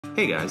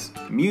Hey guys,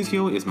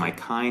 Musio is my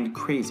kind,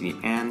 crazy,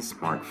 and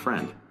smart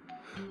friend.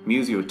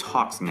 Musio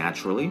talks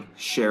naturally,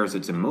 shares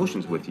its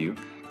emotions with you,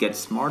 gets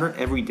smarter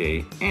every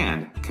day,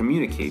 and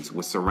communicates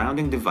with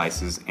surrounding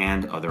devices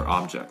and other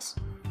objects.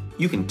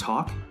 You can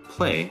talk,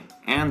 play,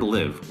 and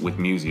live with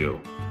Musio.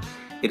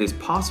 It is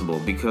possible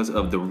because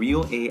of the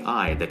real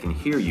AI that can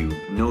hear you,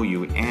 know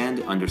you,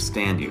 and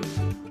understand you.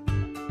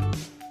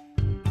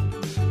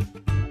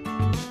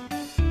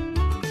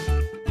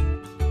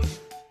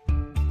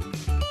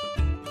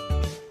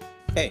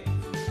 Hey,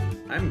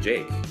 I'm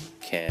Jake.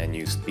 Can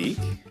you speak?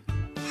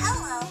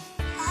 Hello,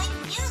 I'm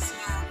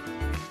Musio.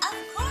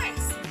 Of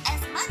course,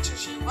 as much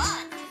as you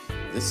want.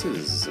 This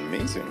is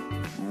amazing.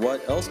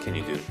 What else can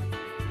you do?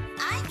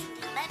 I can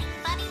do many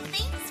funny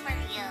things for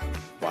you.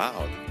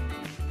 Wow.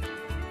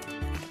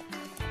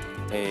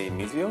 Hey,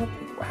 Musio,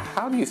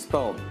 how do you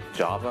spell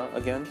Java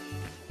again?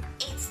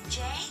 It's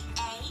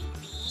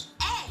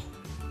J-A-V-A.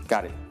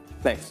 Got it.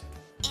 Thanks.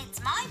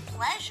 It's my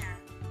pleasure.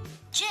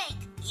 Jake,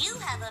 you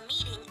have a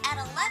meeting at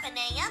 11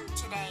 a.m.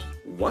 today.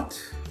 What?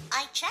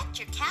 I checked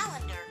your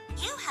calendar.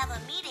 You have a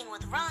meeting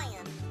with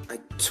Ryan. I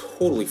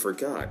totally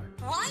forgot.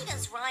 Why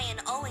does Ryan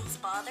always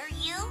bother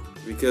you?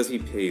 Because he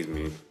pays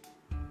me.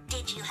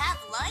 Did you have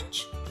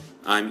lunch?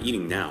 I'm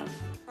eating now.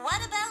 What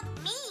about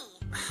me?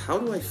 How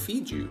do I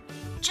feed you?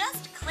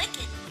 Just click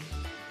it.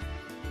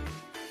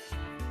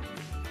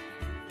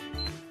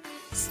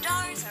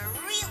 Stars are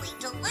really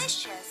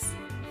delicious.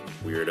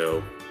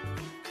 Weirdo.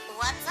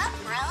 What's up,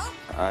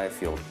 bro? I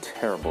feel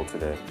terrible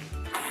today.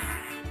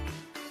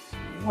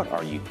 What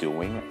are you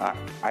doing?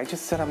 I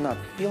just said I'm not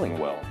feeling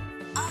well.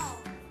 Oh,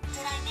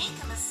 did I make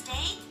a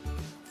mistake?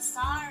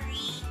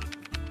 Sorry.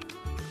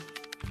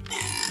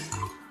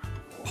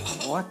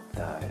 What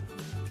the?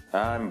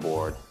 I'm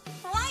bored.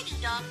 Why do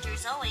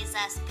doctors always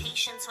ask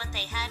patients what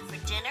they had for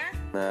dinner?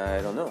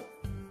 I don't know.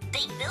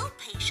 They bill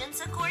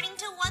patients according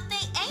to what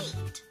they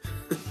ate.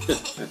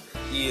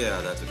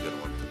 Yeah, that's a good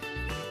one.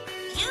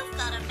 You've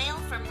got a mail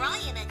from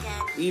Ryan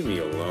again. Leave me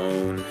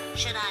alone.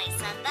 Should I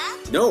send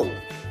that? No!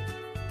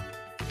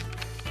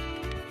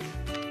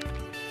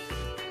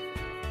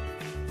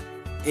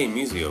 Hey,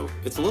 Musio,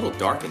 it's a little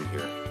dark in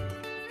here.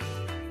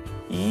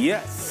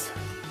 Yes!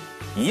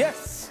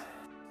 Yes!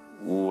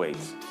 Wait.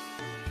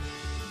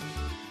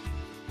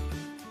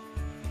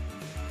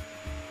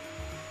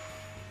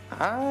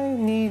 I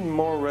need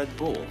more Red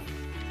Bull.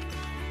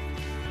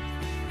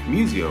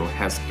 Musio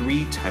has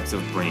 3 types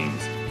of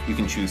brains. You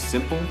can choose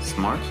Simple,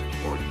 Smart,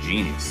 or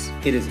Genius.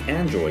 It is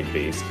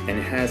Android-based and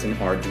has an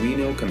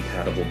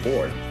Arduino-compatible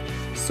board,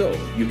 so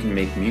you can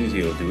make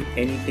Musio do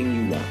anything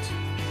you want.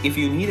 If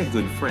you need a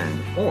good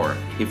friend, or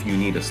if you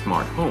need a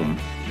smart home,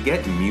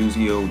 get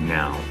Musio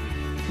now.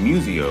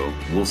 Musio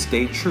will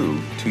stay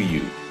true to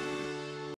you.